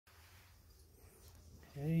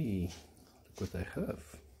what I have.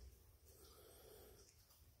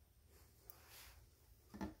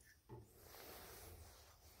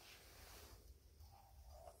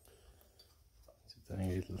 It's a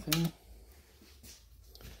tiny little thing.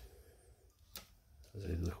 There's a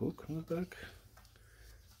little hook on the back,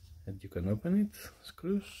 and you can open it,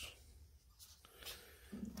 screws,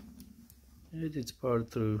 and it's powered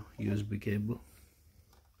through USB cable.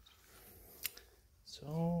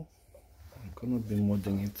 So I'm gonna be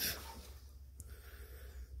modding it.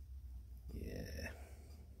 Yeah.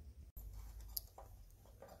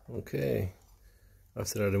 Okay,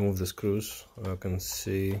 after I remove the screws, I can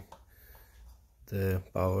see the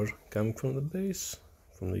power coming from the base,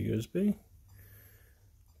 from the USB,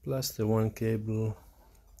 plus the one cable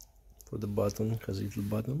for the button. Has a little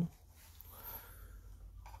button,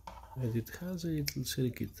 and it has a little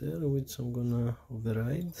circuit there which I'm gonna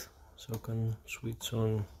override, so I can switch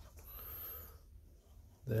on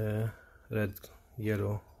the red,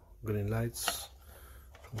 yellow, green lights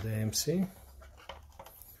from the AMC.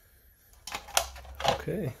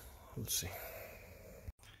 Okay, let's see.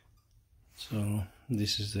 So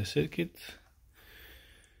this is the circuit.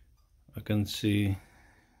 I can see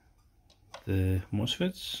the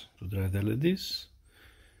MOSFETs to drive the LEDs,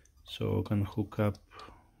 so I can hook up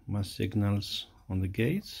my signals on the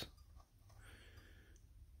gates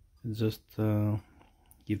and just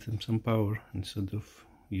give them some power instead of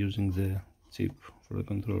using the chip for the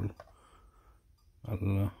control.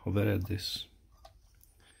 I'll override this.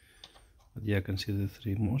 But yeah, I can see the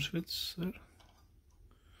 3 MOSFETs there.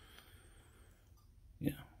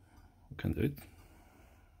 Yeah, we can do it.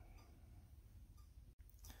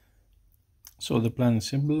 So the plan is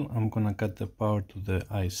simple. I'm gonna cut the power to the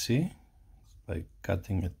IC by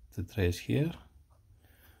cutting at the trace here,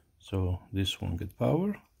 so this won't get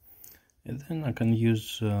power, and then I can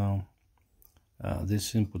use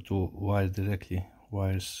this input to wire directly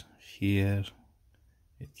wires here,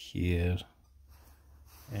 and here,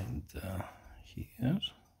 and here.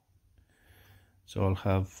 So I'll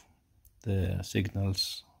have the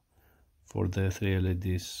signals for the 3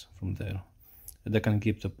 LEDs from there, and I can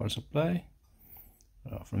keep the power supply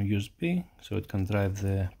from USB, so it can drive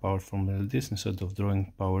the power from the LEDs instead of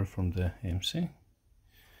drawing power from the AMC.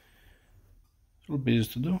 It will be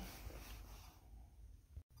easy to do.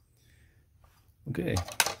 Okay,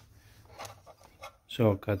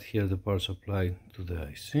 so I cut here the power supply to the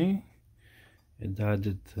IC and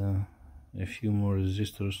added a few more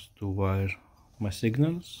resistors to wire my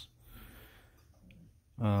signals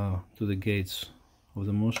to the gates of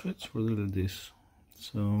the MOSFETs for the LEDs.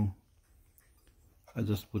 So I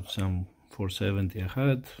just put some 470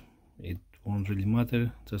 ahead. It won't really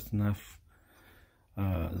matter, just enough.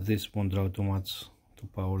 This won't draw too much to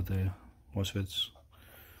power the MOSFETs,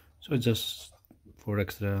 so it's just for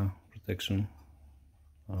extra protection,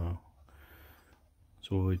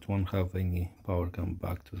 so it won't have any power come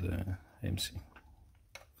back to the MC.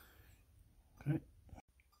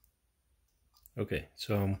 Okay,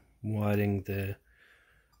 so I'm wiring the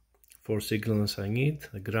 4 signals I need: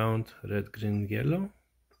 the ground, red, green, yellow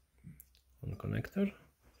on connector.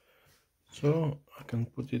 So I can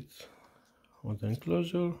put it on the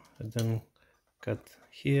enclosure and then cut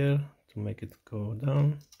here to make it go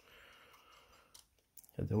down,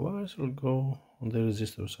 and the wires will go on the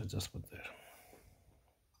resistors I just put there.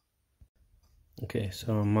 Okay,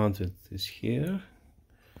 so I mounted this here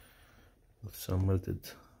with some melted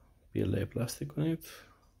PLA plastic on it,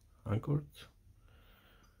 anchored,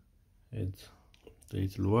 and the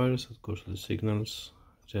little wires that goes to the signals: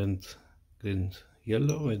 red, green,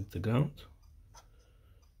 yellow, and the ground.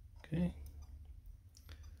 Okay,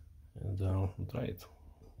 and I'll try it.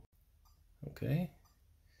 Okay,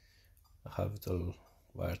 I have it all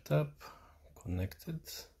wired up, connected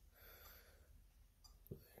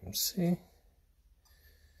to the MC,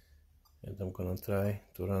 and I'm gonna try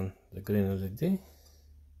to run the green LED.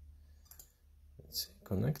 Let's see,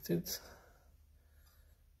 connected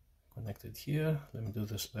here. Let me do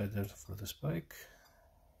the slider for the spike.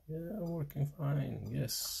 Yeah, working fine,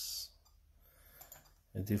 yes.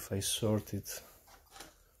 And if I sort it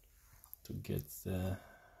to get the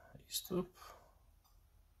stop,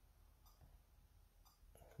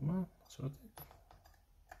 come on, sort it.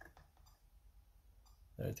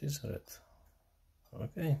 There it is, red.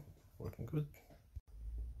 Okay, working good.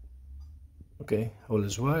 Okay, all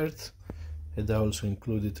is wired, and I also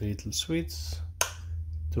included a little switch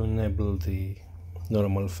to enable the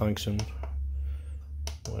normal function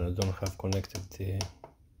when I don't have connected the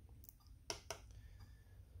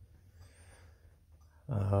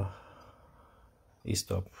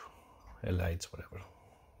e-stop, lights, whatever.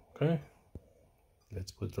 Okay,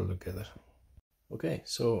 let's put it all together. Okay,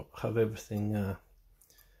 so have everything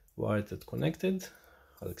wired and connected.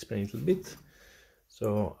 I'll explain a little bit.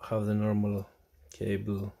 So have the normal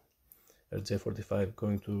cable RJ45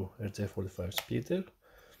 going to RJ45 splitter,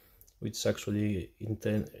 which actually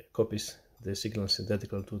copies the signals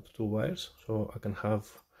identical to two wires. So I can have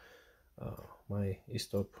my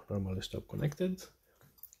normal e-stop connected,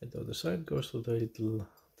 and the other side goes to the little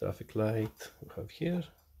traffic light we have here.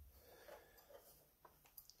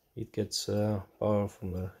 It gets power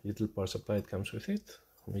from the little power supply that comes with it,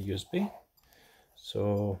 from a USB.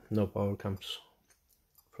 So no power comes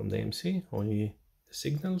from the AMC, only the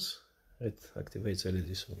signals. It activates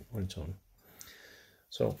LEDs on its own.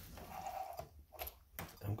 So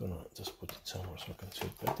I'm gonna just put it somewhere so I can see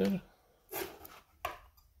it better.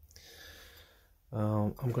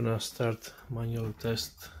 I'm gonna start manual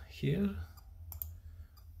test here.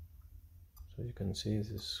 So you can see this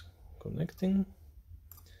is connecting.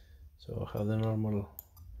 So I have the normal,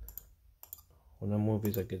 when I move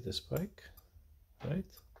it I get the spike, right?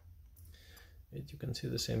 And you can see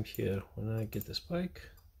the same here, when I get the spike,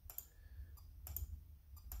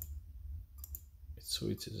 it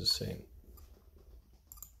switches the same.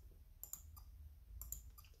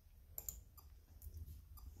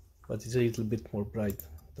 But it's a little bit more bright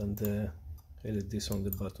than the LEDs on the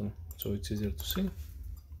button, so it's easier to see.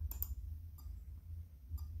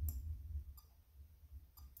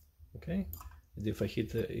 Okay, and if I hit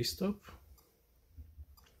the e-stop,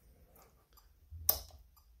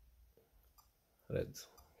 red.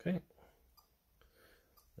 Okay,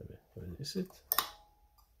 let me release it.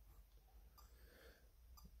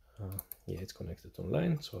 Yeah, it's connected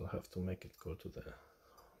online, so I'll have to make it go to the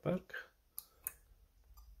park.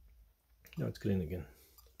 Now it's green again.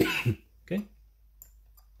 Okay,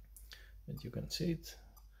 and you can see it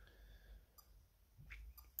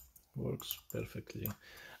works perfectly.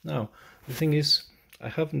 Now the thing is, I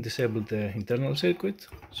haven't disabled the internal circuit,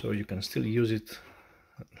 so you can still use it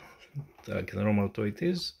like the normal toy it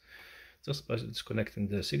is, just by disconnecting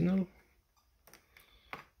the signal.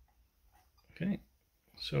 Okay,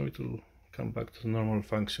 so it will come back to the normal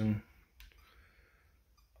function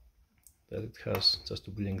that it has, just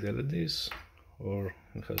to blink the LEDs, or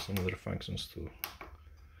it has some other functions to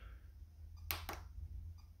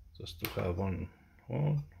just to have on.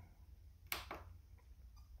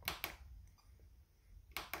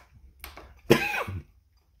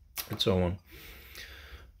 And so on.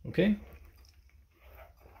 Okay,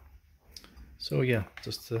 so yeah,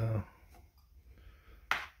 just an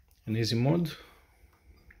easy mode.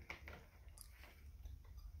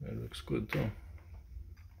 That looks good too,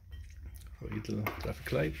 for a little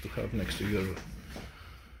traffic light to have next to your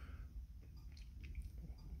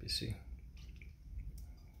PC.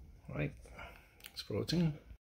 Alright, thanks for watching.